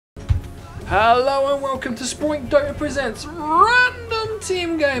Hello and welcome to Sproink Dota presents Random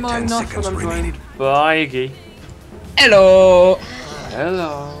Team Game. I'm Nuff and I'm joined by Iggy. Hello!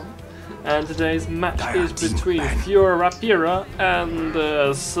 Hello. And today's match is between Fura Rapira and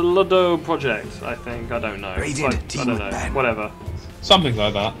Sldoprojekt, I think. I don't know. I don't know. Whatever. Something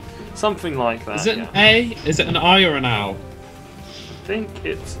like that. Something like that. Is it an A? Is it an I or an L? I think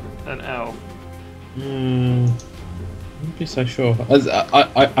it's an L. I wouldn't be so sure.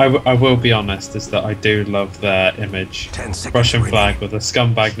 I will be honest, is that I do love their image. Russian flag with a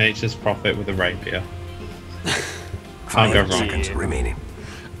scumbag nature's prophet with a rapier. Can't go wrong.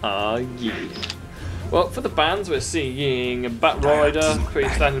 Yeah. Well, for the bands, we're seeing Bat Rider, pretty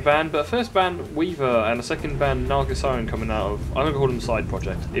standard band, but a first band Weaver and a second band Nargisiren coming out of. I'm gonna call them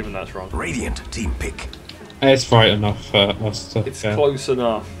Sldoprojekt, even though that's wrong. Radiant team pick. It's right enough for us to. It's close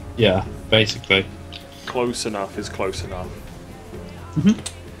enough. Yeah, basically. Close enough is close enough.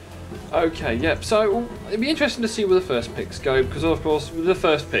 Okay, yep. So it'd be interesting to see where the first picks go, because of course, with the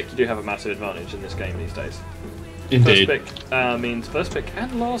first pick, you do have a massive advantage in this game these days. Indeed. First pick means first pick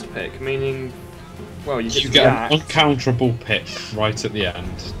and last pick, meaning, well, you get an uncounterable pick right at the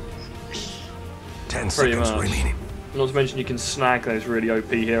end. 10 seconds remaining. Not to mention you can snag those really OP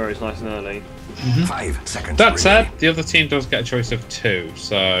heroes nice and early. 5 seconds. That said, the other team does get a choice of 2,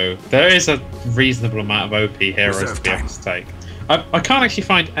 so there is a reasonable amount of OP heroes to be able to take. I can't actually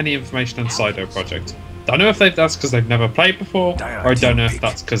find any information on Sldoprojekt. I don't know if that's because they've never played before, or I don't know if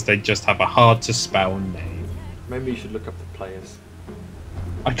that's because they just have a hard to spell name. Maybe you should look up the players.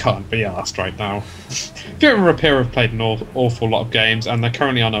 I can't be asked right now. Fura Rapira have played an awful lot of games, and they're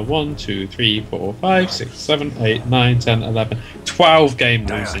currently on a 1, 2, 3, 4, 5, 6, 7, 8, 9, 10, 11, 12 game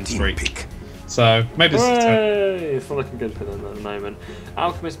losing streak. So maybe this is it's not looking good for them at the moment.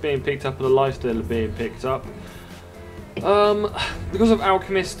 Alchemist being picked up and the Lifestealer being picked up. Because of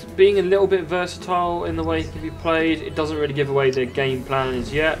Alchemist being a little bit versatile in the way he can be played, it doesn't really give away their game plan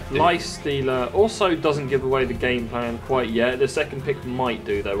as yet. Lifestealer also doesn't give away the game plan quite yet. The second pick might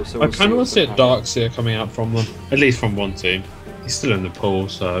do though. So I kind of want to see a Darkseer coming out from them, at least from one team. He's still in the pool,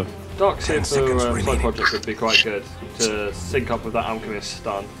 so. Darkseer for Sldoprojekt would be quite good to sync up with that Alchemist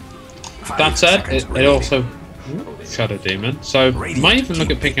stun. That said, it also Shadow Demon, so might even look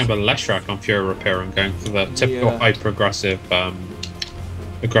at picking up a Leshrac on Fura Rapira and going for the typical hyper-aggressive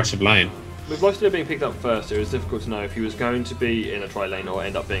aggressive lane. With Lifestealer being picked up first, it was difficult to know if he was going to be in a tri-lane or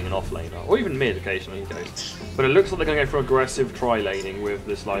end up being an off-laner, or even mid occasionally he goes. But it looks like they're going to go for aggressive tri-laning with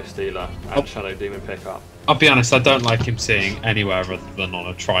this Lifestealer and Shadow Demon pickup. I'll be honest, I don't like him seeing anywhere other than on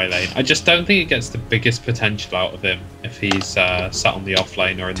a tri-lane. I just don't think it gets the biggest potential out of him if he's sat on the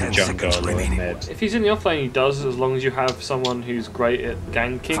off-lane or in the jungle or in mid. If he's in the off-lane, he does, as long as you have someone who's great at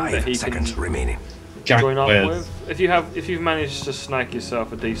ganking that he can join up with. If you've managed to snag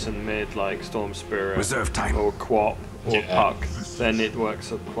yourself a decent mid like Storm Spirit or Quap or Puck, then it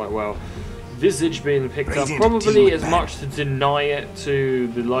works up quite well. Visage being picked up, probably as much to deny it to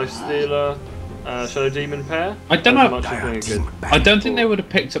the Lifestealer Shadow Demon pair. I don't know. I don't think they would have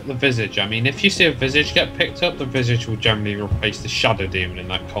picked up the Visage. I mean, if you see a Visage get picked up, the Visage will generally replace the Shadow Demon in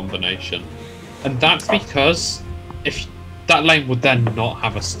that combination, and that's because if that lane would then not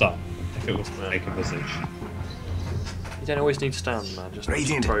have a stun if it was to take a Visage. You don't always need stun, man. Just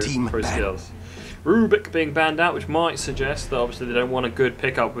pro skills. Rubik being banned out, which might suggest that obviously they don't want a good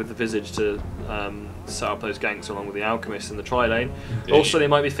pickup with the Visage to set up those ganks along with the Alchemist in the tri-lane. Also, they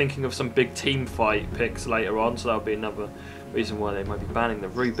might be thinking of some big team fight picks later on, so that would be another reason why they might be banning the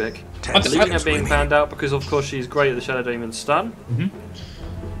Rubik. Lena being banned out because, of course, she's great at the Shadow Demon stun.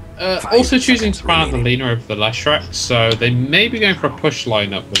 Also choosing to ban the Lena over the Leshrac, so they may be going for a push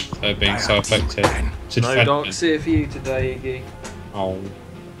lineup with her being so effective. No Darkseer for you today, Iggy. Oh.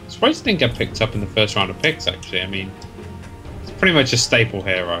 I'm surprised he didn't get picked up in the first round of picks, actually. I mean, it's pretty much a staple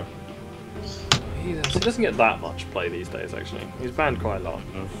hero. He doesn't get that much play these days, actually. He's banned quite a lot.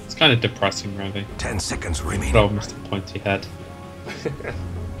 It's kind of depressing, really. 10 seconds remaining. Oh, Mr. Pointy Head.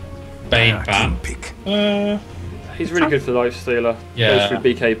 Bane ban. He's really good for Lifestealer. Yeah. Goes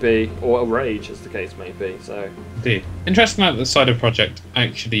through BKB or a Rage, as the case may be. So. Indeed. Interesting that the Sldoprojekt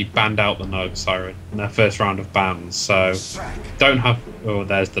actually banned out the Nargisiren in their first round of bans, so don't have. Oh,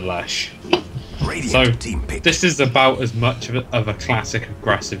 there's the Lesh. So this is about as much of a classic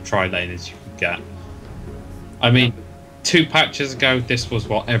aggressive tri-lane as you can get. I mean, 2 patches ago, this was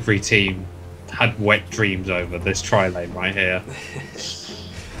what every team had wet dreams over. This tri-lane right here.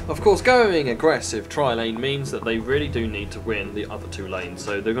 Of course, going aggressive tri-lane means that they really do need to win the other 2 lanes,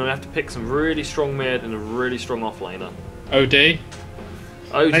 so they're going to have to pick some really strong mid and a really strong off-laner. OD?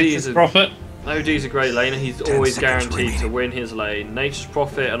 OD is a Prophet? OD's a great laner, he's always guaranteed to win his lane. Nature's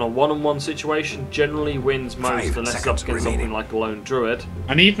Prophet in a one-on-one situation generally wins most unless it's up against something like a lone druid.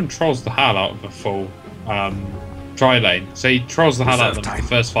 And he even trolls the hell out of a full dry lane. So he trolls the hell out of them for the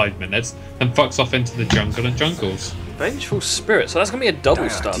first 5 minutes, then fucks off into the jungle and jungles. Vengeful Spirit, so that's going to be a double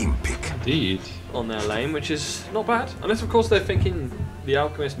stun Indeed. on their lane, which is not bad. Unless of course they're thinking the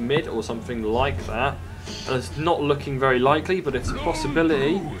Alchemist mid or something like that. And it's not looking very likely, but it's a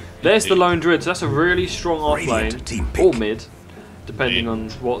possibility. There's the lone druid, so that's a really strong off lane, or mid, depending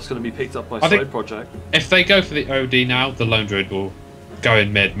on what's going to be picked up by Sldoprojekt. If they go for the OD now, the lone druid will go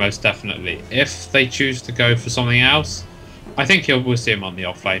in mid most definitely. If they choose to go for something else, I think we'll see him on the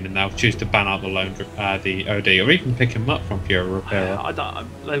off lane, and they'll choose to ban out the the OD, or even pick him up from Fura Rapira.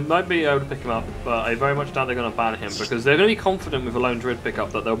 They might be able to pick him up, but I very much doubt they're going to ban him, because they're going to be confident with a lone druid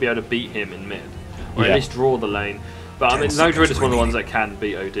pickup that they'll be able to beat him in mid. Or at least draw the lane. But I mean, Lone Druid is one of the ones that can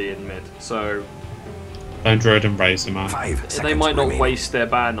beat OD in mid, so... Lone Druid and Razor, man. They might not waste their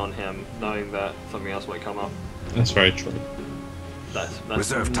ban on him, knowing that something else might come up. That's very true.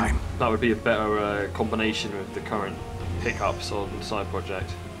 Reserve time. That would be a better combination with the current pickups on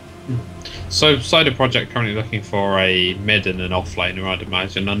Sldoprojekt. So Sldoprojekt currently looking for a mid and an off laner, I'd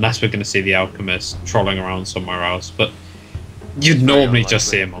imagine, unless we're going to see the Alchemist trolling around somewhere else. But you'd normally just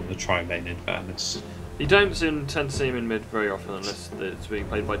see him on the tri lane, in fairness. You don't tend to see him in mid very often unless it's being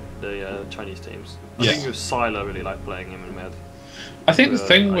played by the Chinese teams. I think with Sylar really like playing him in mid. I think the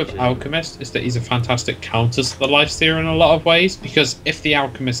thing with Alchemist is that he's a fantastic counter to the Lifestealer in a lot of ways, because if the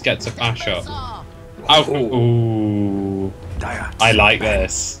Alchemist gets a bash up... Ooh, I like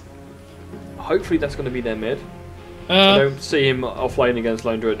this. Hopefully that's going to be their mid. I don't see him off lane against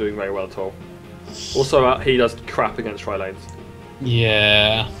Lone Druid doing very well at all. Also, he does crap against tri lanes.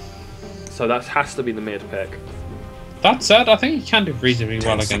 Yeah. So that has to be the mid pick. That said, I think he can do reasonably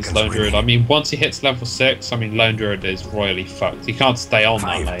well against Lone Druid. I mean, once he hits level 6, I mean, Lone Druid is royally fucked. He can't stay on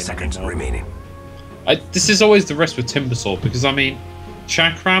that lane anymore. This is always the risk with Timbersaw, because, I mean,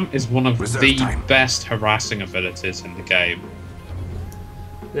 Chakram is one of the best harassing abilities in the game.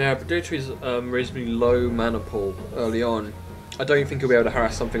 Yeah, but due to his reasonably low mana pool early on, I don't think he'll be able to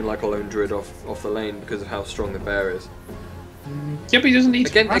harass something like a Lone Druid off the lane because of how strong the bear is. Yeah, but he doesn't need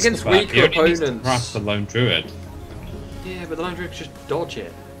to harass against the bear. weaker opponents. He only needs to harass the Lone Druid. Yeah, but the Lone Druid can just dodge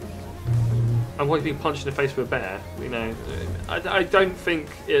it. And while he's being punched in the face with a bear, you know, I don't think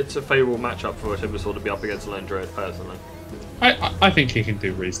it's a favourable matchup for a Timbersaw to be up against a Lone Druid, personally. I think he can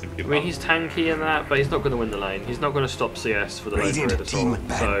do reasonably well. I mean, he's tanky in that, but he's not going to win the lane. He's not going to stop CS for the Lone Druid at all.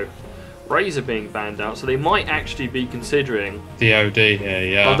 So, Razor being banned out, so they might actually be considering the OD here,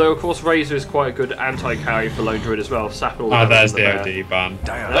 yeah. Although, of course, Razor is quite a good anti-carry for Lone Druid as well. Sap all the there's the OD ban.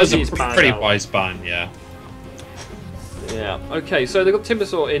 That's a pretty wise ban, yeah. Yeah, okay, so they've got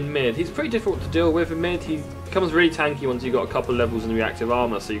Timbersaw in mid. He's pretty difficult to deal with in mid. He becomes really tanky once you've got a couple of levels in reactive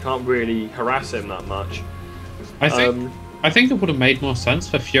armour, so you can't really harass him that much. I think it would have made more sense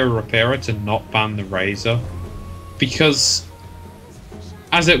for Fura Rapira to not ban the Razor, because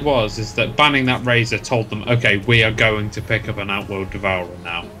as it was, is that banning that Razor told them, okay, we are going to pick up an Outworld Devourer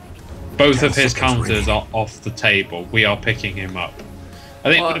now. Both of his counters are off the table. We are picking him up.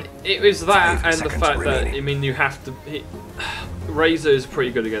 I think it was that and the fact that, I mean, you have to... Razor is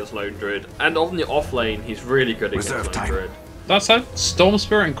pretty good against Lone Druid, and on the off lane, he's really good against Lone Druid. That said, Storm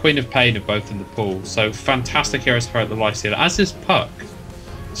Spirit and Queen of Pain are both in the pool, so fantastic heroes throughout the Lifestealer, as is Puck.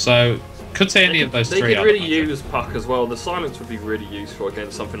 So, could say any of those three. They could really use Puck as well. The silence would be really useful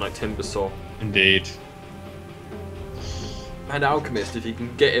against something like Timbersaw. Indeed. And Alchemist, if you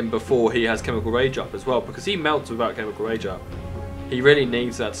can get him before he has Chemical Rage up as well, because he melts without Chemical Rage up. He really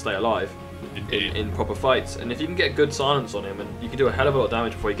needs that to stay alive in proper fights. And if you can get good silence on him, and you can do a hell of a lot of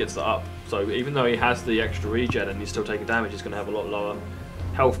damage before he gets that up. So even though he has the extra regen and he's still taking damage, he's going to have a lot lower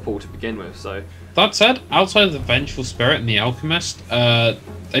health pool to begin with. So that said, outside of the Vengeful Spirit and the Alchemist,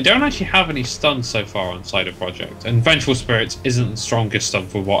 they don't actually have any stuns so far on Sldoprojekt. And Vengeful Spirit isn't the strongest stun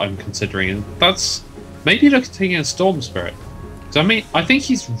for what I'm considering. And that's maybe looking at Storm Spirit. So I mean, I think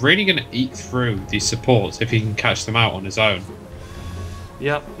he's really going to eat through these supports if he can catch them out on his own.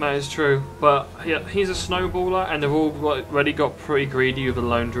 Yep, that is true. But yeah, he's a snowballer, and they've already got pretty greedy with a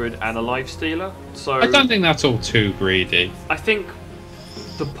Lone Druid and a Lifestealer. So I don't think that's all too greedy. I think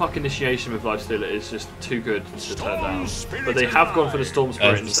the Puck initiation with Lifestealer is just too good to turn down. But they have gone for the Storm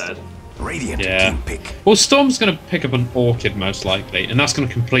Spirit instead. Yeah. Well, Storm's going to pick up an Orchid most likely, and that's going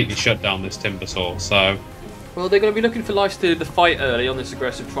to completely shut down this Timbersaw. So. Well, they're going to be looking for Lifestealer to fight early on this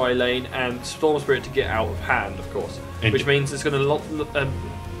aggressive tri-lane, and Storm Spirit to get out of hand, of course. Which means it's going to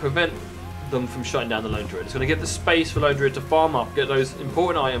prevent them from shutting down the Lone Druid. It's going to give the space for Lone Druid to farm up, get those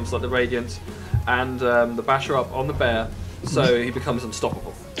important items like the Radiance and the Basher up on the Bear, so he becomes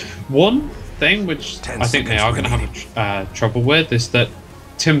unstoppable. One thing which I think they are going to have trouble with is that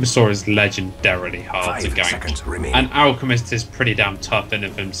Timbersaw is legendarily hard to gank, and Alchemist is pretty damn tough in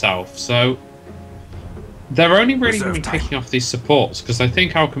of himself, so they're only really going to be picking off these supports, because I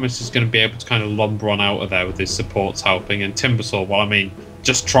think Alchemist is going to be able to kind of lumber on out of there with his supports helping, and Timbersaw, well, I mean,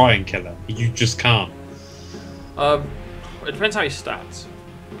 just try and kill him. You just can't. It depends how he stats.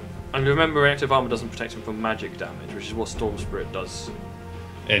 And remember, reactive armor doesn't protect him from magic damage, which is what Storm Spirit does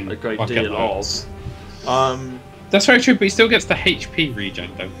a great deal of. That's very true, but he still gets the HP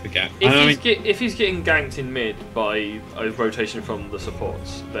regen, don't forget. If he's getting ganked in mid by a rotation from the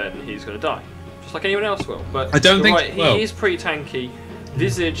supports, then he's going to die. Just like anyone else will. But I don't think he is pretty tanky.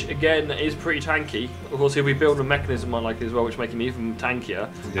 Visage, again, is pretty tanky. Of course, he'll be building a mechanism unlike as well, which make him even tankier.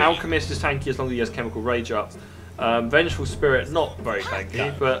 Yeah. Alchemist is tanky as long as he has Chemical Rage up. Vengeful Spirit, not very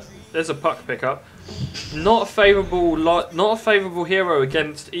tanky, but there's a puck pickup. Not a favourable hero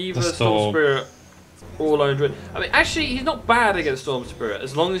against either Storm Spirit or Lone Druid. I mean, actually, he's not bad against Storm Spirit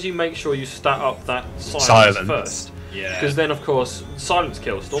as long as you make sure you stat up that silence first. Yeah. Because then, of course, silence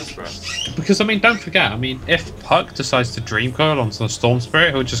kills Storm Spirit. Because, I mean, don't forget, I mean, if Puck decides to Dream Coil onto the Storm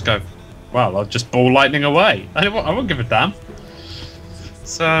Spirit, he'll just go, well, I'll just ball lightning away. I won't give a damn.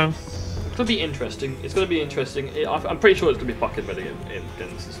 So it's going to be interesting. It's going to be interesting. I'm pretty sure it's going to be Puck in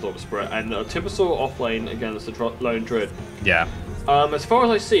against the Storm Spirit, and Timbersaw off lane against the Lone Druid. Yeah. As far as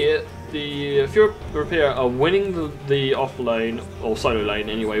I see it, the Fura Rapira are winning the off lane, or solo lane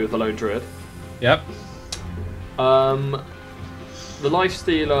anyway, with the Lone Druid. Yep. The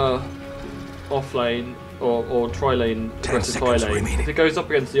Lifestealer off lane or tri lane, aggressive tri lane. If it goes up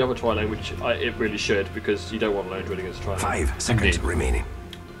against the other tri lane, which it really should, because you don't want Lone Druid against tri lane. 5 seconds remaining.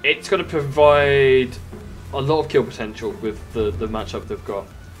 It's going to provide a lot of kill potential with the matchup they've got,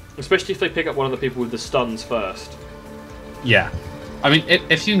 especially if they pick up one of the people with the stuns first. Yeah, I mean,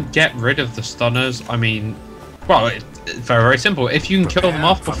 if you can get rid of the stunners, I mean, well, it's very, very simple. If you can kill them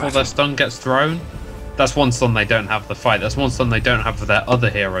off before their stun gets thrown, that's one stun they don't have to fight. That's one stun they don't have for their other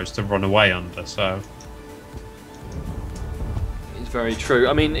heroes to run away under. So it's very true.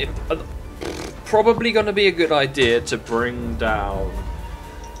 I mean, probably going to be a good idea to bring down.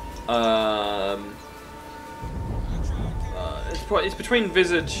 It's between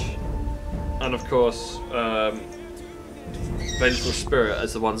Visage and, of course, Vengeful Spirit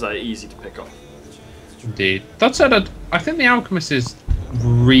as the ones that are easy to pick off. Indeed. That said, I think the Alchemist is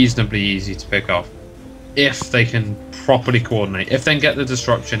reasonably easy to pick off if they can properly coordinate. If they can get the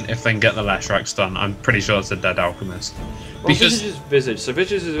Disruption, if they can get the Leshrac stun, I'm pretty sure it's a dead Alchemist. Well, Visage is Visage, so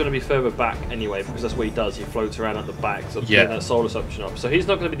Visage is going to be further back anyway, because that's what he does. He floats around at the back, so getting that soul disruption up. So he's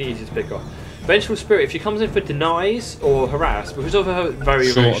not going to be the easiest to pick off. Vengeful Spirit, if she comes in for denies or harass, because of her very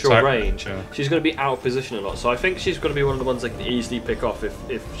short range, she's going to be out of position a lot. So I think she's going to be one of the ones that can easily pick off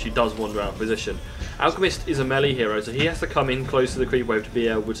if she does wander out of position. Alchemist is a melee hero, so he has to come in close to the creep wave to be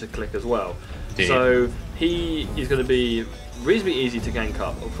able to click as well. Indeed. So he is going to be reasonably easy to gank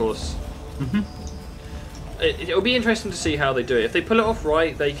up, of course. It'll be interesting to see how they do it. If they pull it off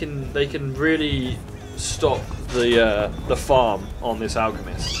right, they can really stop the farm on this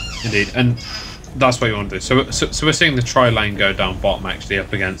Alchemist. Indeed, and that's what you want to do. So we're seeing the tri lane go down bottom actually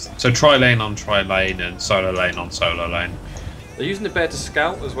up against. So tri lane on tri lane and solo lane on solo lane. They're using the bear to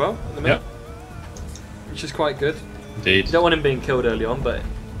scout as well in the minute, which is quite good. Indeed. You don't want him being killed early on, but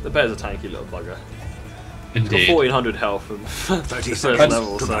the bear's a tanky little bugger. Indeed. He's got 1400 health and 30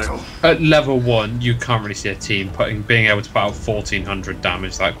 level. So. At level 1, you can't really see a team being able to put out 1400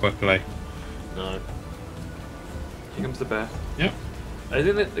 damage that quickly. No. Here comes the bear. Yep. I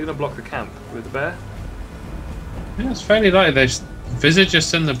think they're going to block the camp with the bear. Yeah, it's fairly likely. There's Visage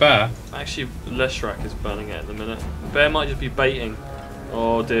just in the bear. Actually, Leshrac is burning it at the minute. Bear might just be baiting.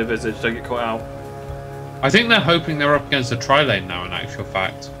 Oh dear, Visage, don't get caught out. I think they're hoping they're up against a tri lane now, in actual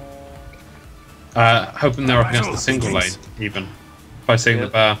fact. Hoping they're up against the single lane, even. By seeing the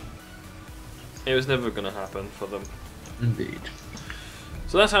bear. It was never going to happen for them. Indeed.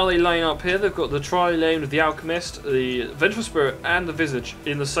 So that's how they line up here. They've got the tri lane with the Alchemist, the Vengeful Spirit, and the Visage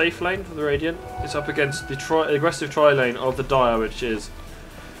in the safe lane for the Radiant. It's up against the aggressive tri lane of the Dire, which is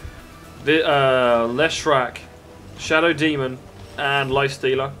the Leshrac, Shadow Demon, and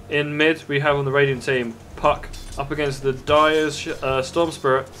Lifestealer. In mid, we have on the Radiant team Puck up against the Dire's Storm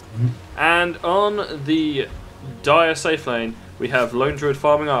Spirit, and on the Dire safe lane, we have Lone Druid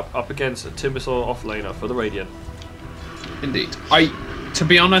farming up against Timbersaw off laner for the Radiant. Indeed. To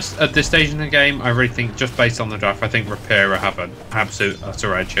be honest, at this stage in the game, I really think, just based on the draft, I think Rapira have an absolute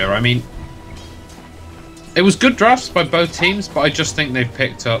utter edge here. I mean, It was good drafts by both teams, but I just think they've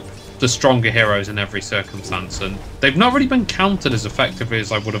picked up the stronger heroes in every circumstance, and they've not really been countered as effectively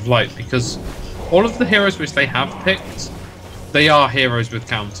as I would have liked, because all of the heroes which they have picked, they are heroes with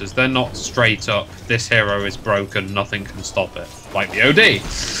counters. They're not straight up, this hero is broken, nothing can stop it, like the OD.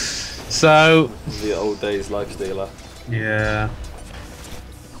 So... the old days lifestealer. Yeah.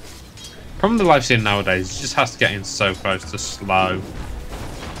 Problem with the lifestealer nowadays, it just has to get in so close to slow.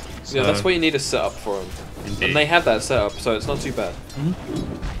 So, yeah, that's why you need a setup for them. Indeed. And they have that setup, so it's not too bad.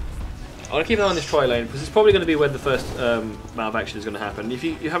 I want to keep an eye on this tri lane because it's probably going to be where the first amount of action is going to happen. If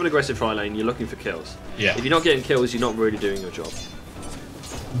you have an aggressive tri lane, you're looking for kills. Yeah. If you're not getting kills, you're not really doing your job.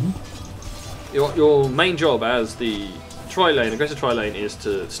 Your main job as the aggressive tri lane, is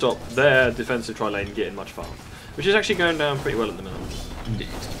to stop their defensive tri lane getting much farm, which is actually going down pretty well at the minute. Indeed.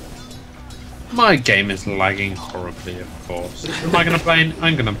 My game is lagging horribly, of course. Am I going to blame?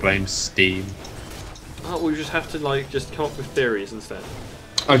 I'm going to blame Steam. Oh, we just have to just come up with theories instead.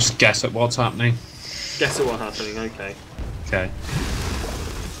 I'll just guess at what's happening. Guess at what's happening, okay. Okay.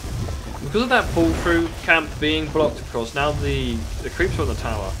 Because of that pull-through camp being blocked, of course, now the creeps are on the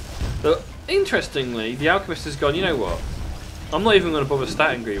tower. But interestingly, the Alchemist has gone, you know what? I'm not even going to bother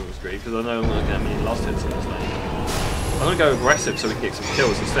statting Grievous Greed because I know I'm going to get many last hits in this lane. I'm going to go aggressive so we can get some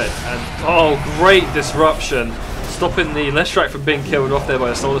kills instead. And oh, great disruption! Stopping the Leshrac from being killed off there by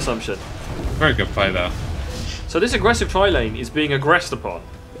a Soul Assumption. Very good play there. So this aggressive tri lane is being aggressed upon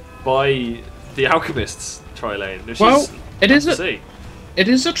by the Alchemist's tri lane. Which Well, is it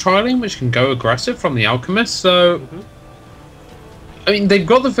is a tri lane which can go aggressive from the Alchemist, so... I mean, they've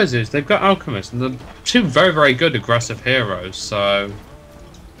got the Visage, they've got Alchemist, and they're two very, very good aggressive heroes, so...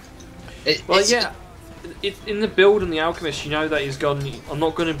 In the build and the Alchemist, you know that he's gone, I'm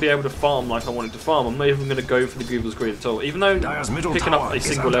not going to be able to farm like I wanted to farm. I'm not even going to go for the Grievous Greed at all. Even though picking up a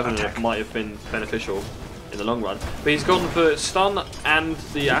single level might have been beneficial in the long run. But he's gone for stun and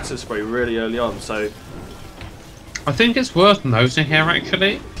the acid spray really early on, so... I think it's worth noting here,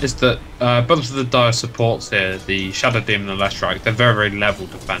 actually, is that both of the dire supports here, the Shadow Demon and the Leshrac, they're very, very level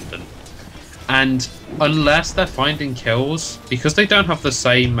dependent. And unless they're finding kills, because they don't have the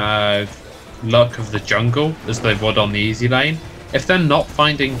same luck of the jungle as they would on the easy lane, if they're not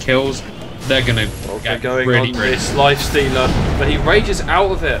finding kills, they're going to get really this Lifestealer, but he rages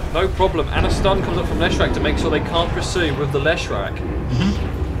out of it, no problem, and a stun comes up from Leshrac to make sure they can't pursue with the Leshrac.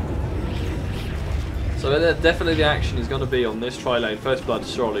 So definitely the action is going to be on this tri lane. First Blood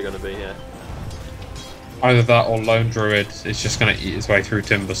is surely going to be here. Either that or Lone Druid is just going to eat his way through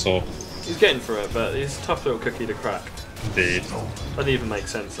Timbersaw. He's getting through it, but he's a tough little cookie to crack. Indeed. Doesn't even make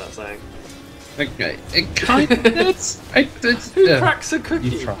sense, that saying. Okay, it kind of... Who cracks a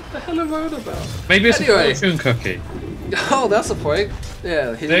cookie? What the hell am I on about? Maybe it's a fortune cookie. Oh, that's the point.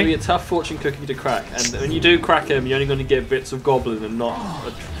 Yeah, he's going to be a tough fortune cookie to crack. And when you do crack him, you're only going to get bits of Goblin and not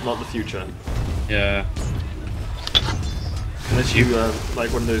the future. Yeah. Unless you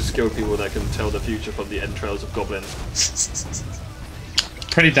like one of those skilled people that can tell the future from the entrails of goblins.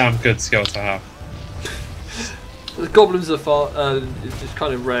 Pretty damn good skill to have. The goblins are just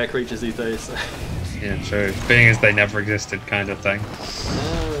kind of rare creatures these days. So. Yeah, true. Being as they never existed, kind of thing.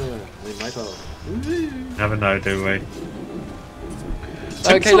 They might have. Never know, do we?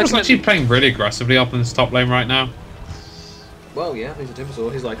 Okay, Timbersaw actually playing really aggressively up in this top lane right now. Well, yeah, he's a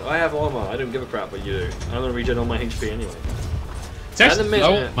Timbersaw. He's like, I have armor. I don't give a crap what you do. I'm going to regen all my HP anyway. It's actually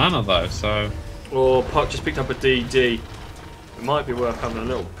low mana though, so... Or Puck just picked up a DD. It might be worth having a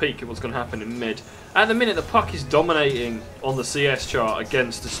little peek at what's going to happen in mid. At the minute, the Puck is dominating on the CS chart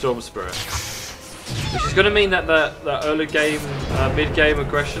against the Storm Spirit. Which is going to mean that that early game, mid-game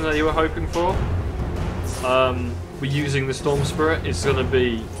aggression that you were hoping for, we're using the Storm Spirit, is going to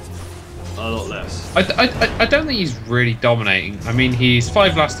be a lot less. I don't think he's really dominating. I mean, he's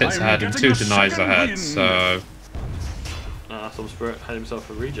 5 last hits ahead and 2 denies ahead, so... Storm Spirit had himself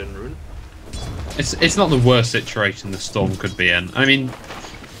a regen rune. It's not the worst situation the Storm could be in. I mean,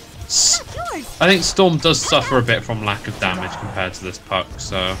 I think Storm does suffer a bit from lack of damage compared to this Puck,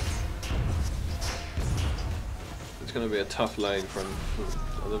 so... It's going to be a tough lane from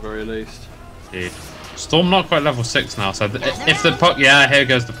at the very least. Indeed. Storm not quite level 6 now, so if the Puck... Yeah, here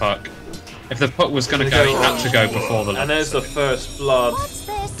goes the Puck. If the Puck was going to go, he had to go before the... And there's the first blood.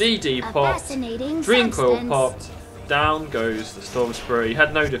 DD popped. Dream Coil popped. Down goes the Storm Spirit. He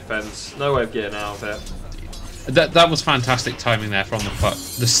had no defense, no way of getting out of it. That was fantastic timing there from the Puck.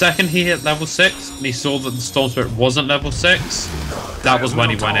 The second he hit level 6 and he saw that the Storm Spirit wasn't level 6, that was when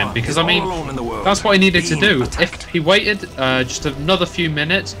he went in. Because, I mean, that's what he needed to do. If he waited just another few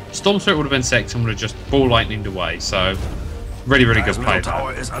minutes, Storm Spirit would have been 6 and would have just ball lightninged away. So, really, really good play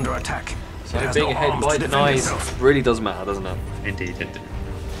there. Is under attack. So being ahead by denies really does matter, doesn't it? Indeed, indeed.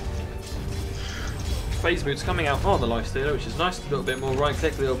 Phase boots coming out on the lifestealer, which is nice. A little bit more right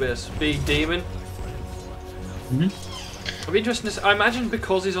click, a little bit of speed demon. It'll be interesting to see. I imagine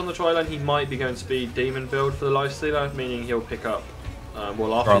because he's on the tri-lane, he might be going speed demon build for the lifestealer, meaning he'll pick up.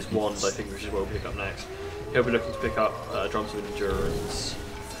 Well, after his wand, I think which is what we'll pick up next. He'll be looking to pick up drums of endurance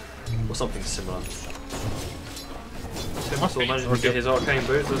or something similar. Timbersaw managed to get his arcane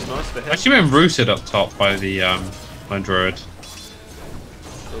boots. That's nice for him. Actually, been rooted up top by the Lone Druid.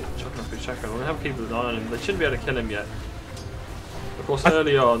 Check on. We'll have to keep an eye on him. They shouldn't be able to kill him yet. Of course,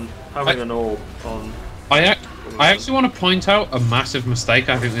 early on, having an orb on. I actually want to point out a massive mistake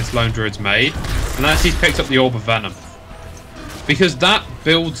I think this Lone Druid's made, and that's he's picked up the Orb of Venom. Because that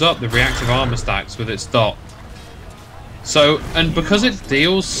builds up the reactive armor stacks with its dot. So, and because it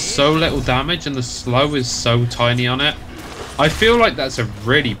deals so little damage and the slow is so tiny on it, I feel like that's a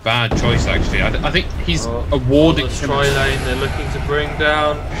really bad choice actually. I think he's awarding the tri-lane, they're looking to bring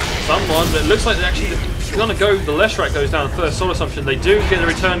down someone, but it looks like they're actually gonna go, the Leshrac goes down first, Soul Assumption. They do get a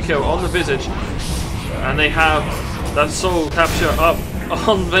return kill on the Visage, and they have that soul capture up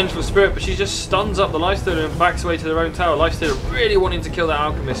on Vengeful Spirit, but she just stuns up the Lifestealer and backs away to their own tower. Lifestealer really wanting to kill that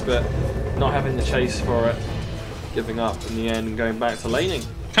Alchemist, but not having the chase for it, giving up in the end and going back to laning.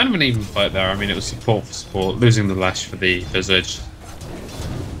 Kind of an even fight there. I mean, it was support for support, losing the Lesh for the Visage.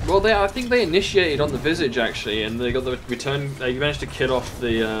 Well, I think they initiated on the Visage actually, and they got the return. They managed to kill off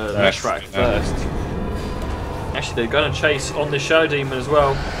the Leshrac first. Actually, they're going to chase on the Shadow Demon as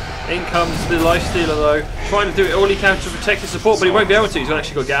well. In comes the Lifestealer though, trying to do all he can to protect his support, but he won't be able to. He's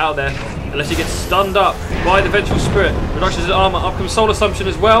actually got to get out of there unless he gets stunned up by the Vengeful Spirit. Reductions in armor. Up comes Soul Assumption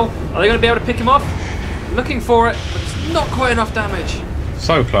as well. Are they going to be able to pick him off? Looking for it, but it's not quite enough damage.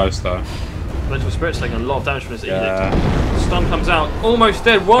 So close though. Vengeful Spirit's taking a lot of damage from this edict. Stun comes out, almost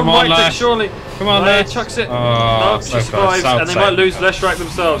dead. One right click surely. Come on, Lesh. Chucks it. Oh, no, she survives, and they might lose Leshrac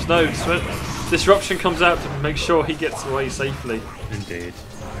themselves. No, Disruption comes out to make sure he gets away safely. Indeed.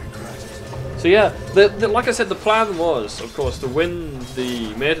 So yeah, like I said, the plan was, of course, to win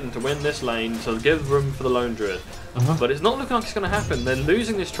the mid and to win this lane, to give room for the Lone Druid. But it's not looking like it's going to happen. They're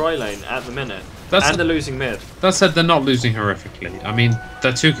losing this tri-lane at the minute, and they're losing mid. That said, they're not losing horrifically. I mean,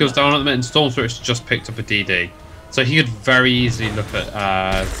 they're 2 kills down at the minute, and Storm Spirit's just picked up a DD. So he could very easily look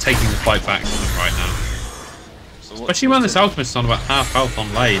at taking the fight back from them right now. Especially when this Alchemist's on about half health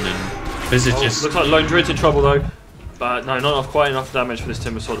on lane, and Visage is... Looks like Lone Druid's in trouble though. But no, not quite enough damage for this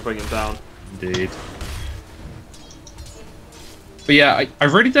Timbersaw to bring him down. Indeed. But yeah, I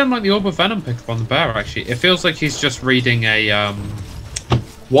really don't like the Orb of Venom pick up on the bear, actually. It feels like he's just reading a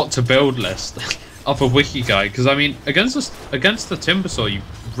what to build list off a wiki guide. Because, I mean, against the Timbersaw, you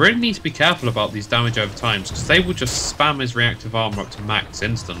really need to be careful about these damage over times, because they will just spam his reactive armor up to max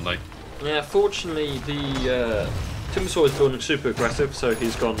instantly. Yeah, fortunately, the Timbersaw is building super aggressive, so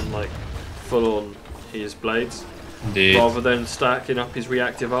he's gone, like, full on his blades. Indeed. Rather than stacking up his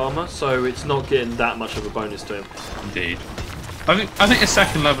reactive armor, so it's not getting that much of a bonus to him. Indeed. I think a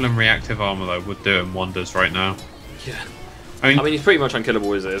second level in reactive armor though would do him wonders right now. Yeah. I mean he's pretty much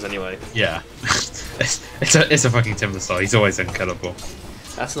unkillable as it is anyway. Yeah. it's a fucking Timbersaw. He's always unkillable.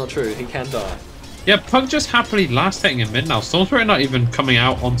 That's not true. He can die. Yeah, Pug just happily last hitting in mid now. Storm Spirit not even coming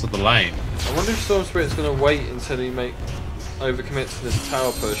out onto the lane. I wonder if Storm Spirit's going to wait until he overcommits to this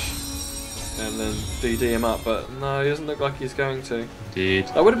tower push and then DD him up, but no, he doesn't look like he's going to. Indeed.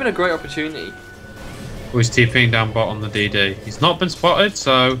 That would have been a great opportunity. He's TPing down bot on the DD. He's not been spotted,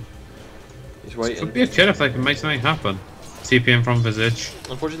 so he's waiting. It could be a kill if they can make something happen. TPing from Visage.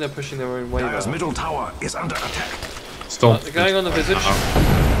 Unfortunately, they're pushing their own way. Dire's middle tower is under attack. Storm. They're going on the Visage.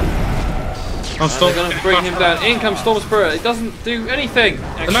 They're going to bring him down. In comes Storm Spirit. It doesn't do anything,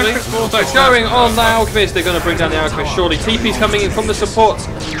 actually. It's going on the Alchemist. They're going to bring down the Alchemist, surely. TP's coming in from the supports.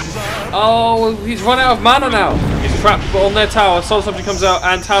 Oh, he's run out of mana now. He's trapped on their tower. Soul Assumption comes out,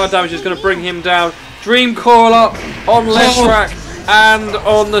 and tower damage is going to bring him down. Dream Coil up on Leshrac and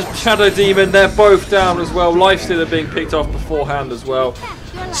on the Shadow Demon. They're both down as well. Lifestealer being picked off beforehand as well.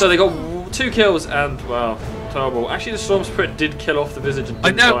 So they got 2 kills, and, wow, terrible. Actually, the Storm Spirit did kill off the Visage and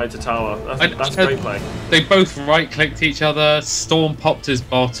didn't die to tower. That's great play. They both right-clicked each other. Storm popped his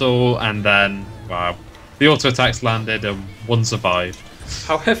bottle, and then, wow, the auto-attacks landed, and one survived.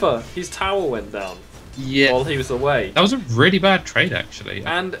 However, his tower went down. Yeah. While he was away. That was a really bad trade, actually.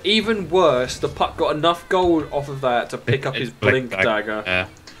 And even worse, the Puck got enough gold off of that to pick up his Blink Dagger. Yeah.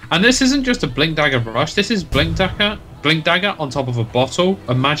 And this isn't just a Blink Dagger rush, this is Blink Dagger on top of a bottle,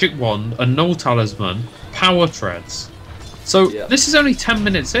 a magic wand, a null talisman, power treads. So this is only 10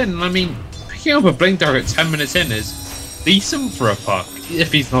 minutes in, and I mean, picking up a Blink Dagger at 10 minutes in is decent for a Puck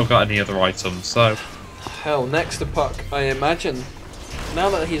if he's not got any other items. So, hell, next to Puck, I imagine. Now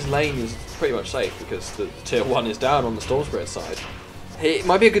that his lane is pretty much safe because the tier 1 is down on the Stormspirit side, it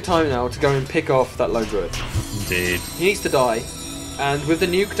might be a good time now to go and pick off that Lone Druid. indeed. He needs to die, and with the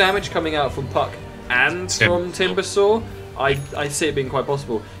nuke damage coming out from Puck and from Timbersaw, I see it being quite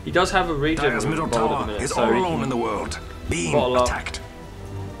possible. He does have a regen middle at tower the minute, is so all he alone can in the world, being bottle attacked. up,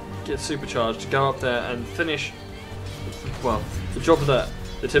 get supercharged, go up there and finish, well, the job that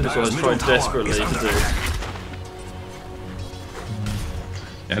the Timbersaw is trying desperately to do.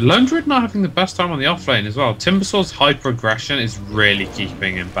 Yeah, Lone Druid not having the best time on the offlane as well. Timbersaw's hyper aggression is really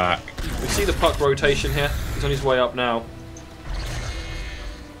keeping him back. We see the Puck rotation here. He's on his way up now.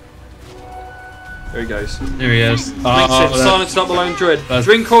 There he goes. Here he is. Silences up the Lone Druid.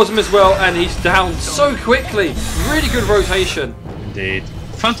 Drink calls him as well, and he's down so quickly. Really good rotation. Indeed.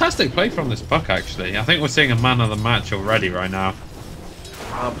 Fantastic play from this Puck, actually. I think we're seeing a man of the match already right now.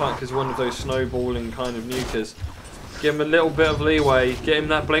 Puck is one of those snowballing kind of nukers. Give him a little bit of leeway, get him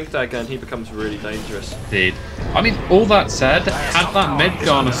that blink dagger, and he becomes really dangerous. Indeed. I mean, all that said, had that mid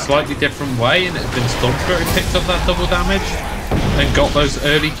gone a slightly different way and it had been Sldoprojekt who picked up that double damage and got those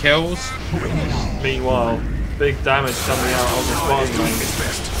early kills. Meanwhile, big damage coming out on this bottom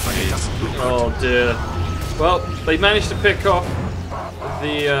lane. Oh dear. Well, they managed to pick off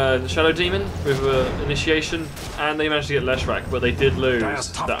the Shadow Demon with initiation, and they managed to get Leshrac, but they did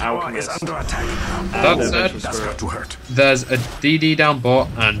lose the Alchemist. That said, there's a DD down bot,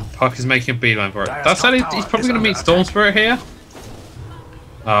 and Puck is making a beeline for it. That said, he's probably going to meet Stormspirit here.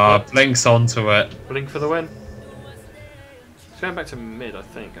 Blinks onto it. Blink for the win. He's going back to mid, I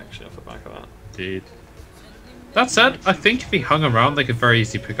think, actually, off the back of that. Indeed. That said, I think if he hung around, they could very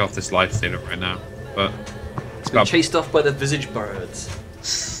easily pick off this Lifestealer right now. But it's been chased off by the Visage Birds.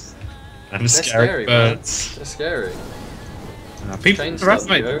 And scary birds. Man. They're scary. People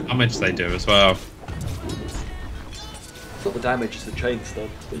underestimate the damage they do as well. It's not the damage, it's the chain stuff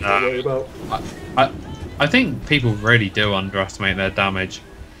that you don't worry about. I think people really do underestimate their damage.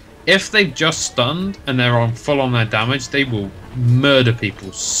 If they've just stunned and they're on full on their damage, they will murder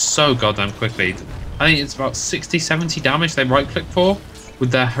people so goddamn quickly. I think it's about 60-70 damage they right click for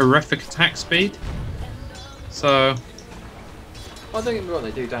with their horrific attack speed. So I don't get me wrong,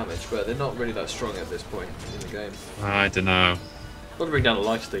 they do damage, but they're not really that strong at this point in the game. I don't know. Got to bring down a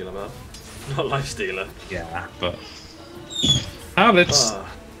Lifestealer, man. Not Lifestealer. Yeah, but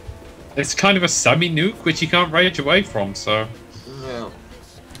it's kind of a semi-nuke which you can't rage away from, so yeah.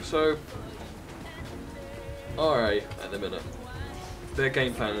 So alright, at the minute. Their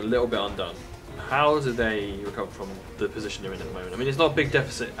game plan a little bit undone. How do they recover from the position they're in at the moment? I mean, it's not a big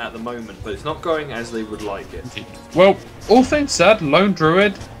deficit at the moment, but it's not going as they would like it. Well, all things said, Lone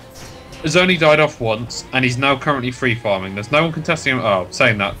Druid has only died off once, and he's now currently free farming. There's no one contesting him. Oh,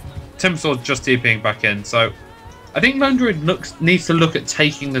 saying that, Timbersaw's just TPing back in, so I think Lone Druid needs to look at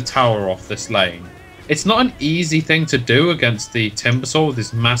taking the tower off this lane. It's not an easy thing to do against the Timbersaw with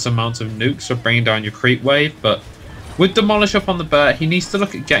his mass amounts of nukes for bringing down your creep wave, but with Demolish up on the bear, he needs to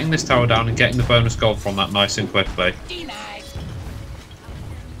look at getting this tower down and getting the bonus gold from that nice and quickly.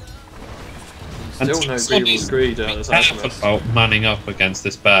 Still no Beevil's Greed out of this Alchemist. About manning up against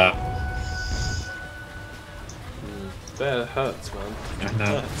this bear. Bear hurts, man. I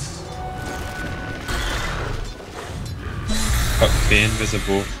know. Hurts. Fuck, be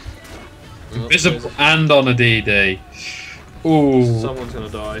invisible. Invisible and on a DD. Ooh. Someone's gonna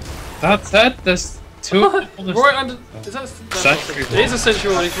die. That said, there's two. Right under. Is that Sentry it is a Sentry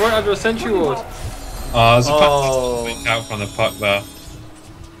Ward. He's right under a Sentry Ward. There's a fantastic out from the Puck there.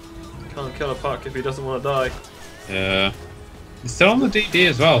 Can't kill a Puck if he doesn't want to die. Yeah. He's still on the DD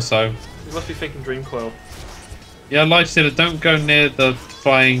as well, so. He must be thinking Dream Coil. Yeah, Lifestealer, don't go near the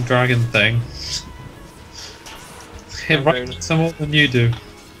flying dragon thing. Hit right some more than you do.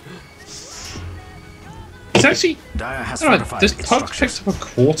 It's actually, I don't know, this Puck picks up a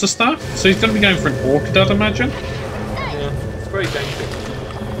quarterstaff, so he's going to be going for an Orchid, I'd imagine. Yeah, it's very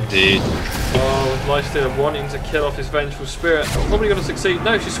gameplay. Indeed. Oh, Lifestealer wanting to kill off his Vengeful Spirit. Probably going to succeed.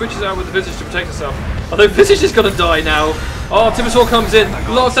 No, she switches out with the Visage to protect herself. Although Visage is going to die now. Oh, Timbersaw comes in.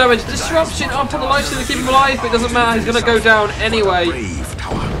 A lot of damage. Disruption up on the Lifestealer to keep him alive, but it doesn't matter. He's going to go down anyway.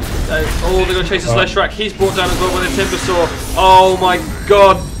 Oh, they're going to chase his Sleshrac. He's brought down as well with a Timbersaw. Oh my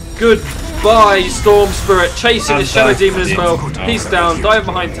god. Goodbye, Storm Spirit. Chasing the Shadow Demon as well. He's down. Dive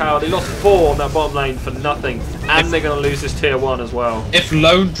behind tower. They lost 4 on that bottom lane for nothing. And they're going to lose this tier 1 as well. If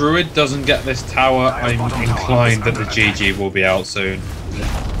Lone Druid doesn't get this tower, I'm inclined that the GG will be out soon.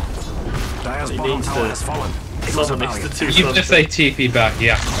 He needs to Summonings the two Even if they TP back,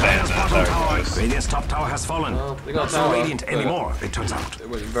 you have to stay in there. There it goes. Radiant's top tower has fallen. Oh, they got Not so radiant anymore, it turns out. It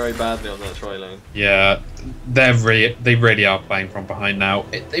went very badly on that tri lane. Yeah, they really are playing from behind now.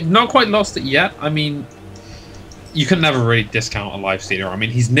 They've not quite lost it yet. I mean, you can never really discount a lifestealer. I mean,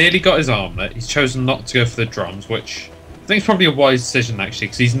 he's nearly got his armlet. He's chosen not to go for the drums, which I think is probably a wise decision actually,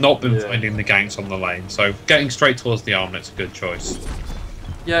 because he's not been finding the ganks on the lane. So getting straight towards the armlet's a good choice.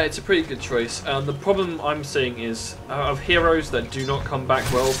 Yeah, it's a pretty good choice. The problem I'm seeing is, of heroes that do not come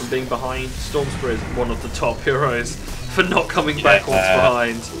back well from being behind, Storm Spirit is one of the top heroes for not coming back once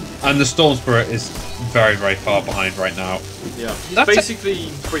behind. And the Storm Spirit is very, very far behind right now. Yeah, he's basically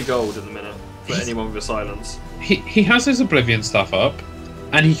free gold at the minute for anyone with a silence. He has his Oblivion stuff up,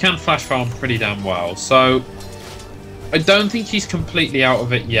 and he can flash farm pretty damn well, so I don't think he's completely out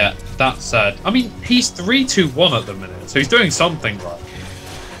of it yet. That said, I mean, he's 3-2-1 at the minute, so he's doing something right.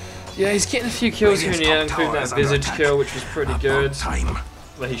 Yeah, he's getting a few kills here and there, including that Visage kill, which was pretty good.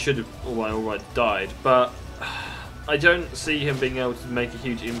 Well, he should have already died, but I don't see him being able to make a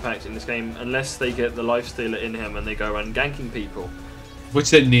huge impact in this game unless they get the lifestealer in him and they go around ganking people. Which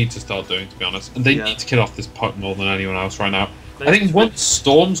they need to start doing, to be honest. And they need to kill off this puck more than anyone else right now. I think once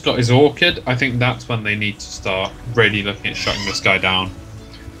Storm's got his Orchid, I think that's when they need to start really looking at shutting this guy down.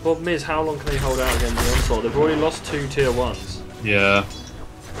 Problem is, how long can they hold out against the Onslaught? They've already lost 2 tier 1s. Yeah.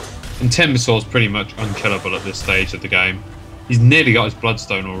 And Timbersaur's pretty much unkillable at this stage of the game. He's nearly got his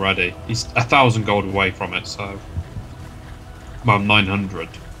Bloodstone already. He's 1,000 gold away from it, so... Well, 900.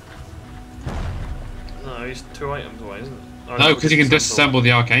 No, he's 2 items away, isn't it? Oh, no, because he can disassemble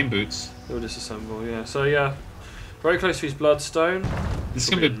the Arcane Boots. He'll disassemble, yeah. So, yeah. Very close to his Bloodstone. This is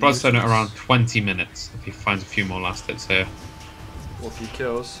going to be Bloodstone at around 20 minutes, if he finds a few more last hits here. Or a few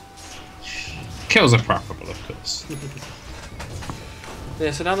kills. Kills are preferable, of course.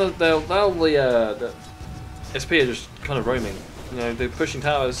 Yeah, so now the SP are just kind of roaming. You know, they're pushing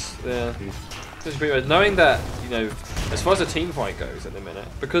towers. Knowing that, you know, as far as the team fight goes at the minute,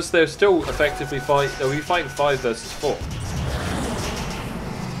 because they're still effectively they'll be fighting 5 versus 4.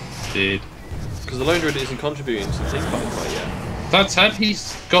 Indeed. Because the Lone Druid isn't contributing to the team fight yet. That said,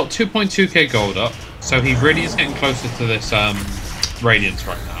 he's got 2.2k gold up, so he really is getting closer to this Radiance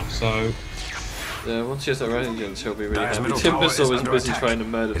right now. So. Yeah, once he has that Radiance, he'll be really happy. Timbersaw was busy trying to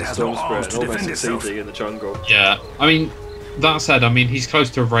murder the Storm Spirit and almost succeeding in the jungle. Yeah, I mean, that said, I mean, he's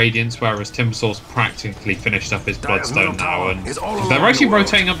close to a Radiance, whereas Timbersaw's practically finished up his Bloodstone now, and they're actually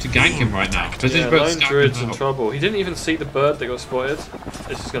rotating up to gank him right now. Yeah, Lone Druid's in trouble. He didn't even see the bird that got spotted.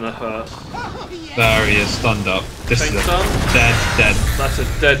 This is going to hurt. There he is, stunned up. This is dead. That's a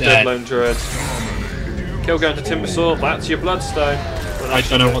dead Lone Druid. Kill going to Timbersaw, that's your Bloodstone. I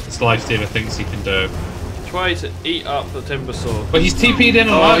don't know what this lifestealer thinks he can do. Try to eat up the Timbersaw. But he's TP'd in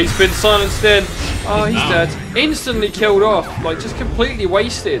a lot. Oh, he's been silenced in. Oh, he's dead. Instantly killed off. Like, just completely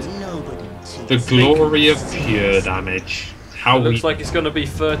wasted. The glory of pure damage. How it looks like it's going to be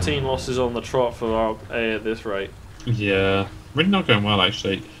 13 losses on the trot for our A at this rate. Yeah. Really not going well,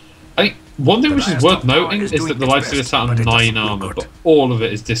 actually. I think one thing which is worth noting is that the lifestealer sat on 9 armor, but all of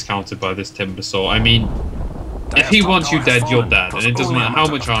it is discounted by this Timbersaw. I mean, if he wants you dead, you're dead, and it doesn't matter how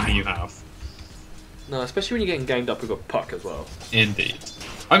much armor you have. No, especially when you're getting ganged up with a Puck as well. Indeed.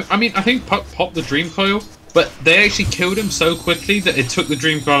 I mean, I think Puck popped the Dream Coil, but they actually killed him so quickly that it took the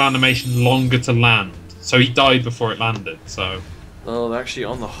Dream Coil animation longer to land. So he died before it landed, so... Oh, they're actually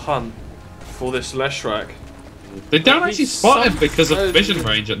on the hunt for this Leshrac. They don't actually spot him because of vision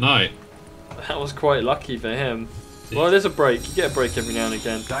range at night. That was quite lucky for him. Well, there's a break. You get a break every now and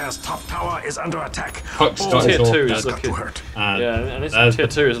again. Dire's top tower is under attack. Puck's got tier his 2 is looking... Yeah, and this tier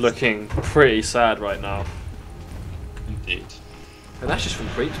 2 is looking pretty sad right now. Indeed. And that's just from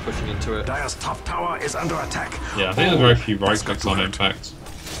creeps pushing into it. Dire's top tower is under attack. Yeah, I think there's very few right clicks on, in fact.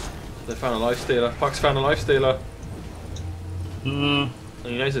 They found a lifestealer. Puck's found a lifestealer.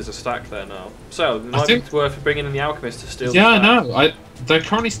 And he knows there's a stack there now. So, it might be worth bringing in the Alchemist to steal the stack. I know. They're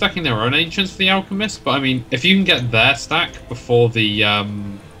currently stacking their own Ancients for the Alchemist, but I mean, if you can get their stack before the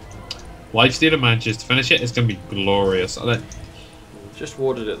Lifestealer manages to finish it, it's going to be glorious. Just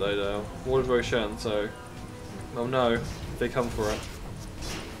warded it though. Warded Roshan, so... Oh no, they come for it.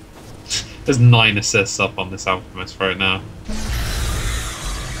 There's 9 assists up on this Alchemist right now.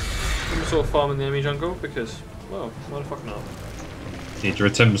 I'm sort of farming the enemy jungle because, well, why the fuck not? Need your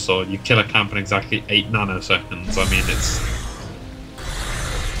Timbersaw, you kill a camp in exactly 8 nanoseconds. I mean, it's...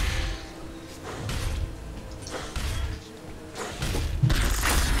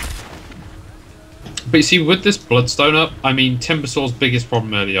 But you see, with this Bloodstone up, I mean, Timbersaw's biggest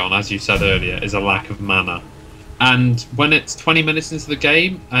problem early on, as you said earlier, is a lack of mana. And when it's 20 minutes into the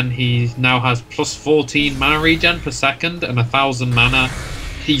game and he now has plus 14 mana regen per second and 1,000 mana,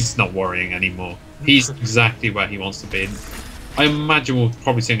 he's not worrying anymore. He's exactly where he wants to be. I imagine we'll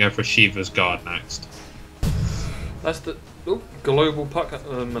probably see him go for Shiva's Guard next. That's the global puck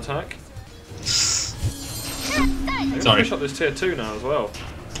attack. Sorry. Push up this tier 2 now as well.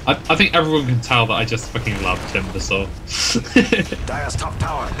 I think everyone can tell that I just fucking love Timbersaw. Dire's top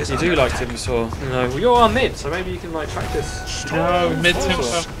tower is You do like Timbersaw. You know, well, you're on mid, so maybe you can like practice. No, mid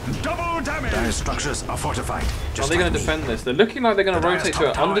Timbersaw. double damage. Dire's structures are fortified. Are they going to defend this? They're looking like they're going to rotate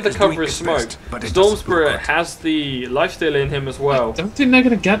to it under the cover of smoke. Storm Spirit has the lifesteal in him as well. I don't think they're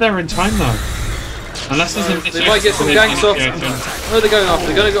going to get there in time though. Unless there's an they might get some ganks off. Where are they going after?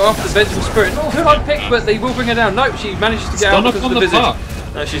 They're going to go after the Vengeful Spirit. Oh, who I picked, but they will bring her down. Nope, she manages to get out because of the visage.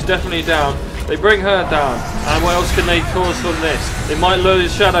 No, she's definitely down. They bring her down. And what else can they cause from this? They might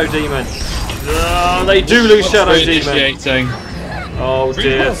lose Shadow Demon. They do lose Shadow Demon. Oh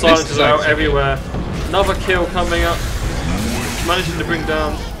dear, silences are out everywhere. Another kill coming up. Managing to bring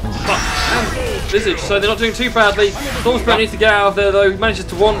down and Visage, so they're not doing too badly. Storm Spirit needs to get out of there though. He manages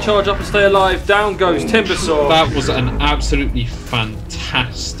to one charge up and stay alive. Down goes Timbersaw. That was an absolutely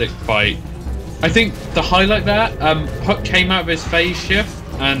fantastic fight. I think the highlight there, Huck came out of his phase shift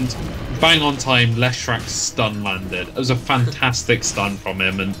and bang on time, Leshrak's stun landed. It was a fantastic stun from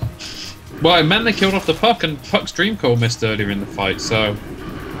him, and well, it meant they killed off the Puck, and Puck's Dream Core missed earlier in the fight. So,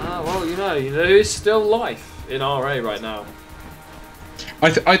 well, you know, there is still life in RA right now. I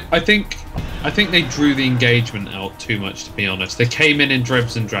think they drew the engagement out too much, to be honest. They came in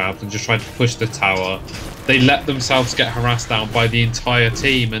dribs and drabs and just tried to push the tower. They let themselves get harassed down by the entire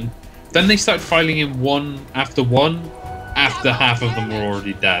team, and then they started filing in one after half of them were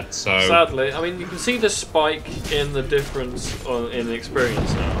already dead. So sadly, I mean, you can see the spike in the difference in the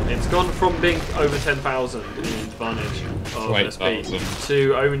experience now. It's gone from being over 10,000 in advantage of SP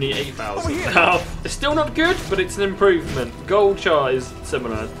to only 8,000. Now, it's still not good, but it's an improvement. Gold chart is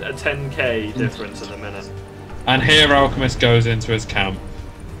similar, a 10k difference in a minute. And here Alchemist goes into his camp,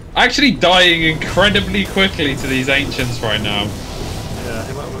 actually dying incredibly quickly to these ancients right now.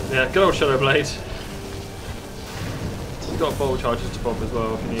 Yeah, good old Shadow Blade. He's got bolt charges to pop as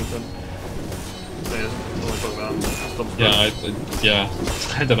well if you need them. So yeah, that's what I'm talking about.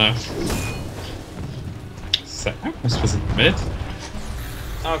 I don't know. So Alchemist was in the mid.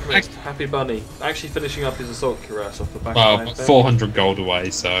 Alchemist, Happy Bunny. Actually finishing up his Assault Cuirass off the back of the 400 gold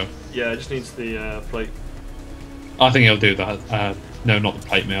away, so... Yeah, just needs the plate. I think he'll do that. No, not the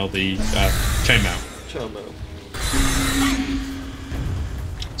plate mail, the chainmail. Chainmail.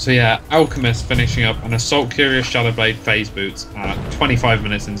 So yeah, Alchemist finishing up an Assault Cuirass Shadowblade phase boots at 25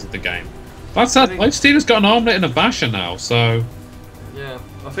 minutes into the game. That said, Lifestealer's got an armlet and a basher now, so... Yeah,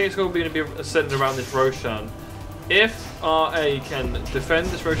 I think it's going to be centered around this Roshan. If RA can defend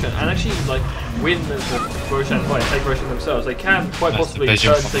this Roshan and actually like win the Roshan fight, take Roshan themselves, they can quite possibly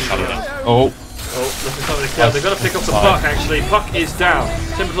turn things around. Oh, looking something to kill. They're going to pick up the Puck actually. Puck is down.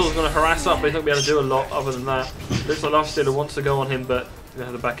 Timbersaw going to harass up, but he's not going to be able to do a lot other than that. Looks like Lifestealer wants to go on him, but he's going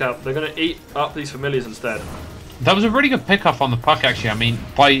to have to back up. They're going to eat up these familiars instead. That was a really good pick off on the Puck actually. I mean,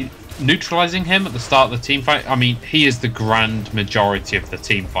 by neutralizing him at the start of the team fight, I mean, he is the grand majority of the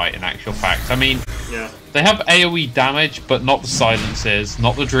team fight in actual fact. I mean, yeah. They have AoE damage, but not the silences,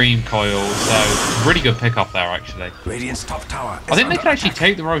 not the Dream Coil, so really good pick up there actually. Radiant's top tower I think they can actually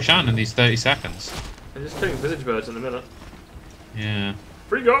take the Roshan in these 30 seconds. They're just killing Visage Birds in a minute. Yeah.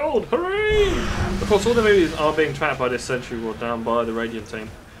 Free gold! Hooray! Of course, all the movies are being trapped by this Sentry Ward down by the Radiant team.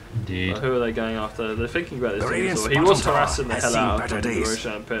 Indeed. Who are they going after? They're thinking about this team. So he was harassing the hell out of the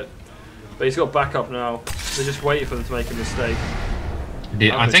Roshan pit. But he's got backup now. They're just waiting for them to make a mistake.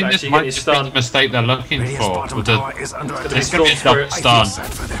 Indeed. I think this might be the mistake they're looking for. It's going to be a double stun.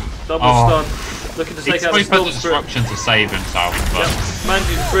 Double stun. Looking to take out the Storm disruption to save himself. But yep.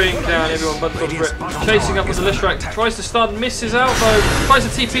 Managing to bring down everyone but Spirit. Chasing up with the Leshrak. Tries to stun, misses out though. Tries to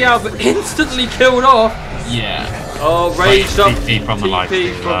TP out, but instantly killed off. Yeah. Oh, raged up. TP from the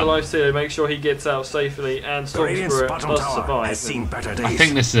Lifestealer. Make sure he gets out safely, and Storm Spirit does survive. I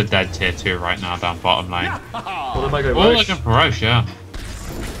think this is a dead tier 2 right now down bottom lane. Well, they might go Roche. Oh, Roche, yeah.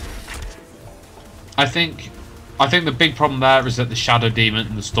 I think the big problem there is that the Shadow Demon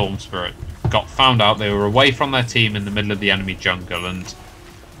and the Storm Spirit got found out. They were away from their team in the middle of the enemy jungle, and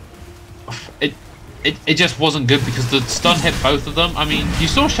it just wasn't good because the stun hit both of them. I mean, you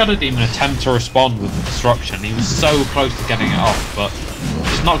saw Shadow Demon attempt to respond with the disruption. He was so close to getting it off, but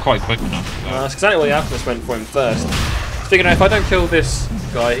just not quite quick enough. That's exactly what the Alchemist went for him first. Thinking, if I don't kill this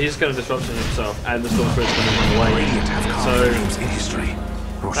guy, he's going to disruption himself, and the Storm Spirit's going to run away. So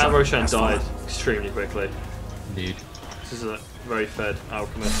that Roshan died extremely quickly. Indeed. This is a very fed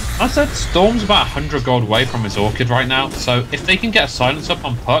Alchemist. I said Storm's about 100 gold away from his Orchid right now, so if they can get a silence up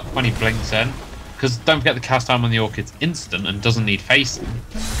on Puck when he blinks in, because don't forget the cast time on the Orchid's instant and doesn't need facing.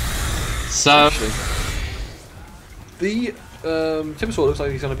 So... The Timbersaw looks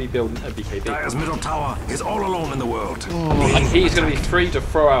like he's going to be building a BKB. Dire's middle tower is all alone in the world. And he's going to be free to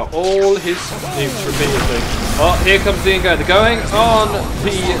throw out all his nukes repeatedly. Oh, here comes the Ingo. They're going on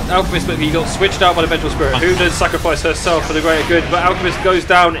the Alchemist, but he got switched out by the Vengeful Spirit, who does sacrifice herself for the greater good. But Alchemist goes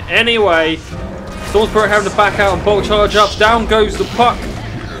down anyway. Storm Spirit having to back out and bolt charge up. Down goes the Puck.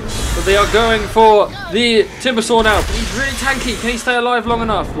 But they are going for the Timbersaw now. He's really tanky. Can he stay alive long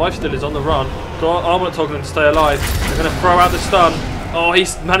enough? Lifesteal is on the run. Armlet told him to stay alive. They're going to throw out the stun. Oh, he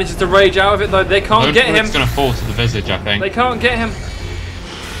manages to rage out of it though. They can't get him. It's going to fall to the Visage, I think. They can't get him.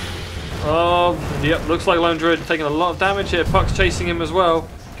 Oh, yep. Looks like Lone Druid taking a lot of damage here. Puck's chasing him as well.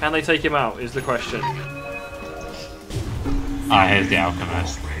 Can they take him out? Is the question. Ah, here's the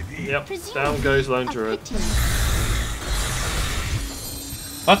Alchemist. Yep. Down goes Lone Druid.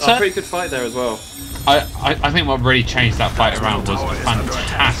 That's a pretty good fight there as well. I think what really changed that fight around was a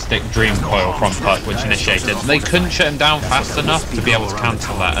fantastic Dream Coil from Puck, which initiated. They couldn't shut him down fast enough to be able to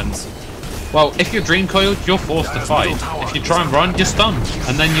cancel that. And well, if you're Dream Coiled, you're forced to fight. If you try and run, you're stunned,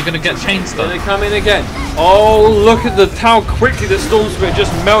 and then you're going to get chain stunned. They come in again. Oh, look at how quickly the Storm Spirit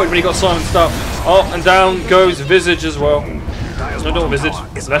just melted when he got silenced up. Oh, and down goes Visage as well. No, not Visage.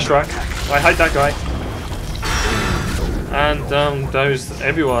 It's Leshrac. I hate that guy. And down goes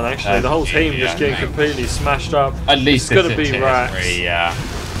everyone, actually. The whole team just getting completely smashed up. At least it's going to be Rax. Yeah.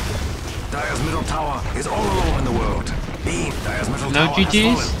 Dire's middle tower is all alone in the world. Dire's middle no tower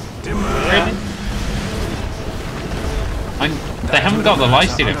GGs? Really? They haven't got the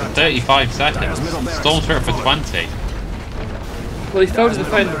lifesteal for 35 seconds. Storm Spirit for 20. Well, he failed to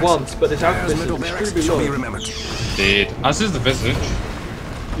defend once, but this Alchemist is extremely low. Indeed. As is the Visage.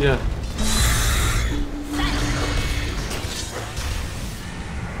 Yeah.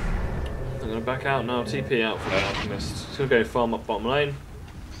 Back out now, TP out for the Alchemist. He's going to go farm up bottom lane.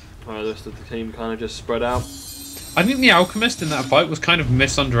 While the rest of the team kind of just spread out. I think the Alchemist in that fight was kind of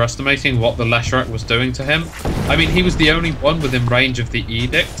misunderestimating what the Leshrac was doing to him. I mean, he was the only one within range of the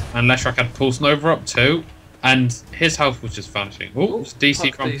Edict, and Leshrac had Pulse Nova up too, and his health was just vanishing. Oh, it's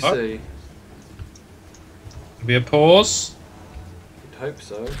DC from Puck. Could be a pause. I'd hope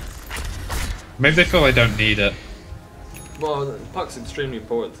so. Maybe they feel they don't need it. Well, Puck's extremely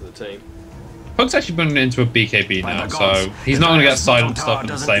important to the team. Puck's actually been into a BKB now, so he's not going to get silenced up in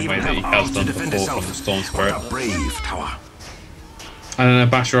the same way that he has done before from the Storm Spirit. And then a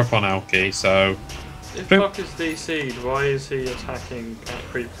basher up on Alki, so... If Puck is DC'd, why is he attacking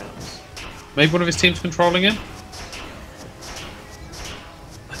creep camps? Maybe one of his team's controlling him?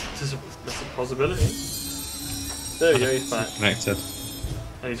 That's a possibility. There you go, he's back. Connected.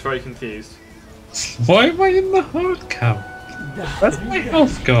 And he's very confused. Why am I in the hard camp? Where's my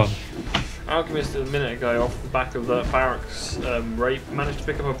health gone? Alchemist a minute ago, off the back of the Barracks rape, managed to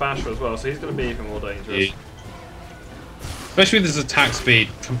pick up a basher as well, so he's going to be even more dangerous. Yeah. Especially with his attack speed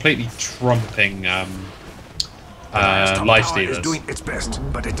completely trumping lifestealers. Is doing its best,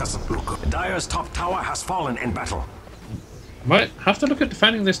 but it doesn't look good. Dire's top tower has fallen in battle. Might have to look at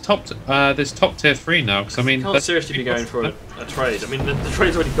defending this top tier 3 now, because I mean, can't seriously be going for a trade. I mean, the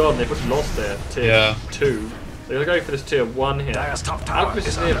trade's already gone. They've already lost their tier 2. They're going to go for this tier 1 here. Alchemist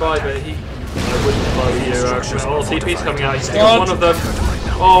is nearby, but he wouldn't follow you. Oh, TP's coming out. He's got one of them.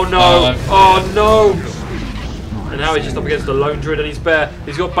 Oh no! Oh no! And now he's just up against the Lone Druid and he's bare.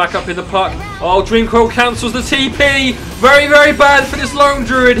 He's got back up in the Puck. Oh, Dream Coil cancels the TP! Very, very bad for this Lone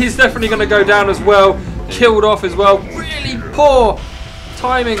Druid. He's definitely going to go down as well. Killed off as well. Really poor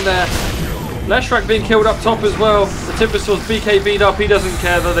timing there. Leshrac being killed up top as well. The Timbersaw's BKB'd up. He doesn't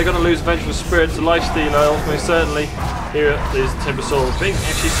care though. They're going to lose Vengeful Spirit to Lifestealer almost certainly. Here is Timbersaw being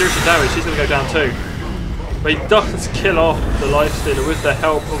actually seriously damaged. He's going to go down too. But he does kill off the Lifestealer with the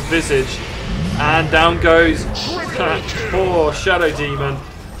help of Visage. And down goes that poor Shadow Demon.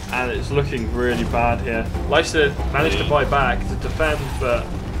 And it's looking really bad here. Lifestealer managed to fight back to defend, but...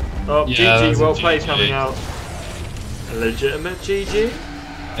 Oh, yeah, GG, well played coming out. A legitimate GG?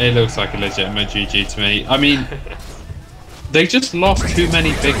 It looks like a legitimate GG to me. I mean, they just lost too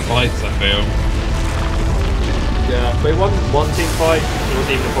many big fights, I feel. Yeah, they won one team fight. It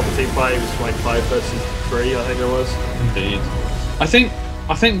wasn't even a proper team fight. It was like 5 versus 3, I think it was. Indeed.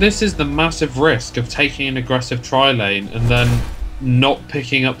 I think this is the massive risk of taking an aggressive tri-lane and then not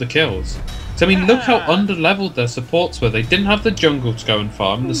picking up the kills. So, I mean, look how under-leveled their supports were. They didn't have the jungle to go and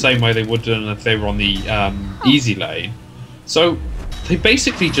farm the same way they would have done if they were on the easy lane. So, they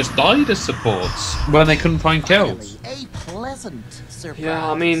basically just died as supports when they couldn't find kills. A pleasant surprise.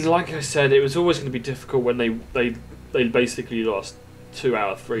 Yeah, I mean, like I said, it was always going to be difficult when they basically lost 2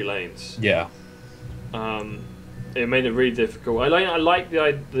 out of 3 lanes. Yeah. It made it really difficult. I like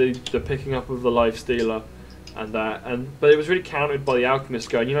the picking up of the life stealer and that, but it was really countered by the alchemist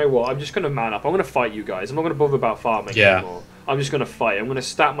going, you know what? I'm just going to man up. I'm going to fight you guys. I'm not going to bother about farming anymore. I'm just going to fight. I'm going to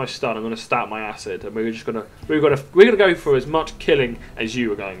stat my stun. I'm going to stat my acid, and we're going to go for as much killing as you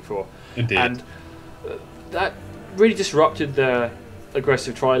were going for. Indeed. And that really disrupted their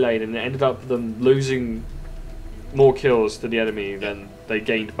aggressive tri lane, and it ended up them losing more kills to the enemy than they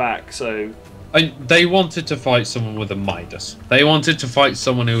gained back. So they wanted to fight someone with a Midas. They wanted to fight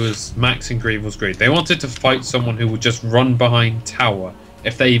someone who was maxing Greevil's Greed. They wanted to fight someone who would just run behind tower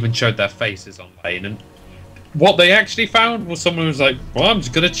if they even showed their faces on lane. And what they actually found was someone who was like, well, I'm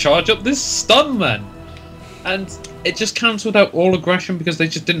just going to charge up this stun then. And it just cancelled out all aggression because they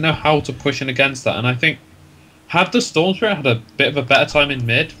just didn't know how to push in against that. And I think had the Storm Spirit had a bit of a better time in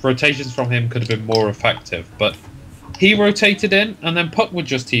mid, rotations from him could have been more effective. But he rotated in, and then Puck would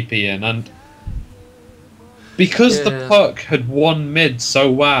just TP in. And because the Puck had won mid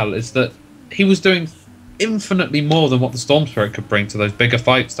so well, is that he was doing infinitely more than what the Storm Spirit could bring to those bigger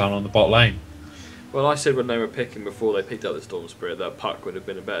fights down on the bot lane. Well, I said when they were picking before they picked up the Storm Spirit that Puck would have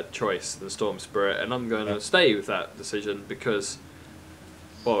been a better choice than Storm Spirit, and I'm going to stay with that decision because,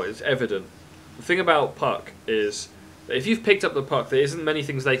 well, it's evident. The thing about Puck is that if you've picked up the Puck, there isn't many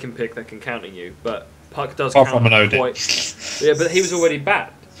things they can pick that can counter you, but Puck does Apart counter from an Odin. Yeah, but he was already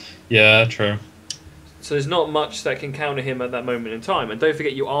banned. Yeah, true. So there's not much that can counter him at that moment in time. And don't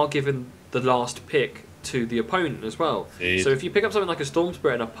forget, you are given the last pick to the opponent as well. Indeed. So if you pick up something like a Storm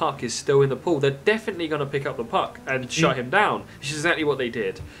Spirit and a Puck is still in the pool, they're definitely going to pick up the Puck and shut him down, which is exactly what they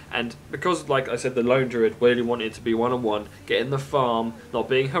did. And because, like I said, the Lone Druid really wanted to be one-on-one, get in the farm, not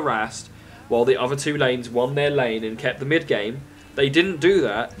being harassed, while the other 2 lanes won their lane and kept the mid-game, they didn't do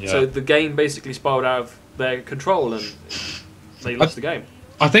that. Yeah. So the game basically spiraled out of their control and they lost the game.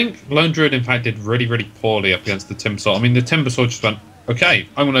 I think Lone Druid, in fact, did really, really poorly up against the Timbersaw. I mean, the Timbersaw just went, okay,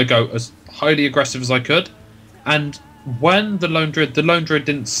 I'm going to go as highly aggressive as I could. And when the Lone Druid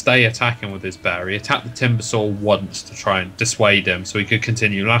didn't stay attacking with his bear. He attacked the Timbersaw once to try and dissuade him so he could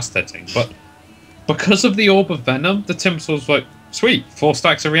continue last hitting. But because of the Orb of Venom, the Timbersaw's like, sweet, 4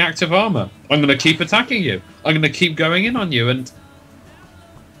 stacks of reactive armor. I'm going to keep attacking you. I'm going to keep going in on you. And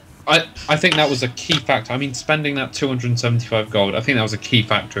I think that was a key factor. I mean, spending that 275 gold, I think that was a key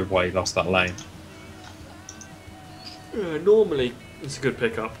factor of why he lost that lane. Normally, it's a good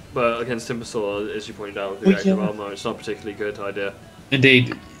pickup, but against Timbersaw, as you pointed out, with the reactive armor, it's not a particularly good idea.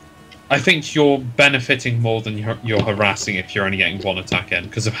 Indeed. I think you're benefiting more than you're harassing if you're only getting 1 attack in,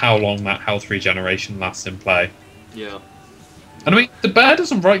 because of how long that health regeneration lasts in play. Yeah. And I mean, the bear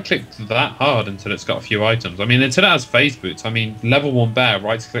doesn't right-click that hard until it's got a few items. I mean, until it has phase boots. I mean, level 1 bear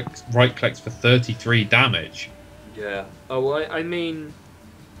right-clicks for 33 damage. Yeah. Oh, well, I mean,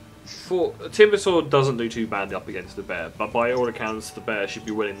 for Timbersaw doesn't do too bad up against the bear, but by all accounts, the bear should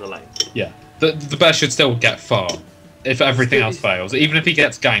be winning the lane. Yeah. The bear should still get far if everything else fails. Even if he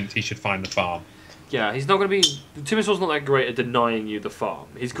gets ganked, he should find the farm. Yeah, he's not going to be... Timbersaw's not that great at denying you the farm.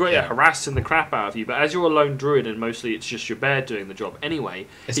 He's great at harassing the crap out of you, but as you're a lone druid and mostly it's just your bear doing the job anyway...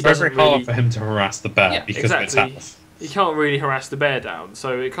 It's very hard for him to harass the bear because of its health. You can't really harass the bear down,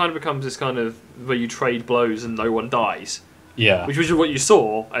 so it kind of becomes this kind of where you trade blows and no one dies. Yeah. Which was what you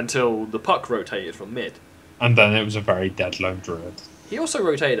saw until the Puck rotated from mid. And then it was a very dead lone druid. He also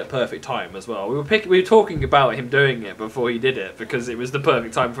rotated at perfect time as well. We were talking about him doing it before he did it because it was the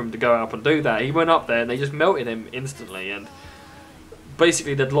perfect time for him to go up and do that. He went up there and they just melted him instantly, and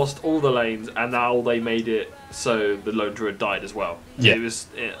basically they'd lost all the lanes and now they made it so the lone druid died as well. Yeah. It was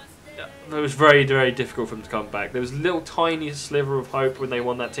very, very difficult for him to come back. There was a little tiny sliver of hope when they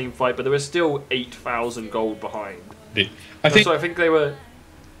won that team fight, but there was still 8,000 gold behind. I think they were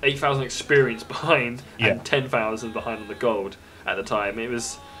 8,000 experience behind and 10,000 behind on the gold at the time.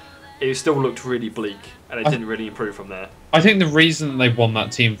 It still looked really bleak, and it didn't really improve from there. I think the reason they won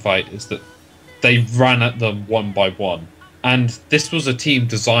that team fight is that they ran at them 1 by 1. And this was a team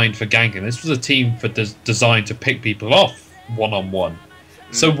designed for ganking. This was a team designed to pick people off 1-on-1.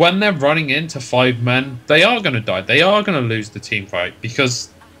 So when they're running into 5 men, they are going to die. They are going to lose the team fight because...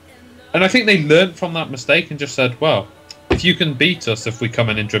 And I think they learned from that mistake and just said, well, if you can beat us if we come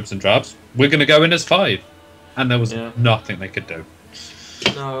in dribs and drabs, we're going to go in as 5. And there was nothing they could do.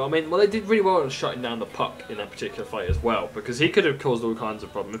 No, I mean, well, they did really well at shutting down the Puck in that particular fight as well, because he could have caused all kinds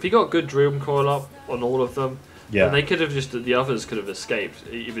of problems. If he got good Dream Coil up on all of them, then they could have the others could have escaped,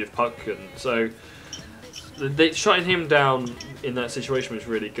 even if Puck couldn't. So shutting him down in that situation was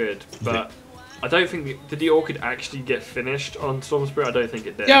really good, but I don't think did the Orchid actually get finished on Storm Spirit? I don't think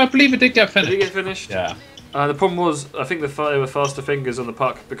it did. Yeah, I believe it did get finished. Did it get finished? Yeah. The problem was, I think they were faster fingers on the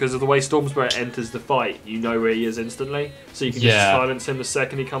puck because of the way Storm Spirit enters the fight. You know where he is instantly, so you can just silence him the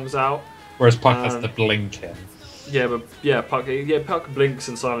second he comes out. Whereas Puck has to blink in. Yeah, but Puck blinks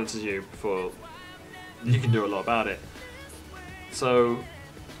and silences you before you can do a lot about it. So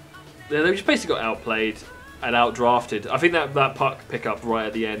yeah, they just basically got outplayed and outdrafted. I think that Puck pickup right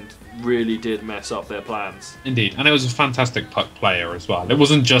at the end really did mess up their plans. Indeed, and it was a fantastic Puck player as well. It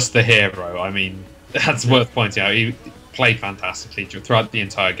wasn't just the hero. I mean, that's worth pointing out. He played fantastically throughout the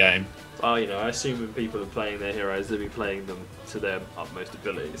entire game. Well, you know, I assume when people are playing their heroes, they'll be playing them to their utmost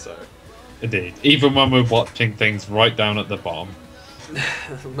ability. So. Indeed, even when we're watching things right down at the bottom.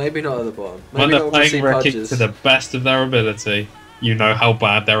 Maybe not at the bottom. Maybe when they're playing Ricky to the best of their ability, you know how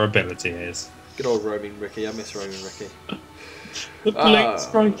bad their ability is. Good old roaming Ricky. I miss roaming Ricky. The blink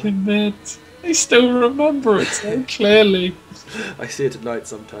striking mid. I still remember it so clearly. I see it at night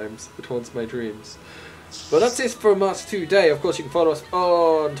sometimes. It haunts my dreams. But that's it from us today. Of course, you can follow us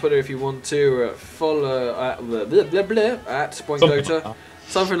on Twitter if you want to. Follow at Sproink Dota.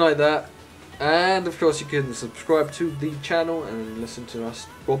 Something like that. And of course, you can subscribe to the channel and listen to us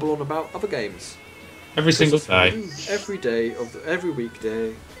wobble on about other games. Every single day. Every day of every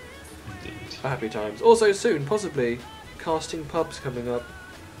weekday. Indeed. Happy times. Also soon, possibly, casting pubs coming up.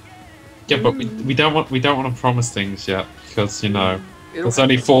 Yeah, but we don't want to promise things yet because there's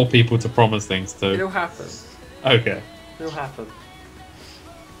only 4 people to promise things to. It'll happen. Okay. It'll happen.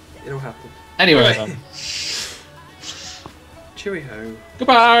 It'll happen. Anyway. Cheerio.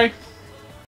 Goodbye.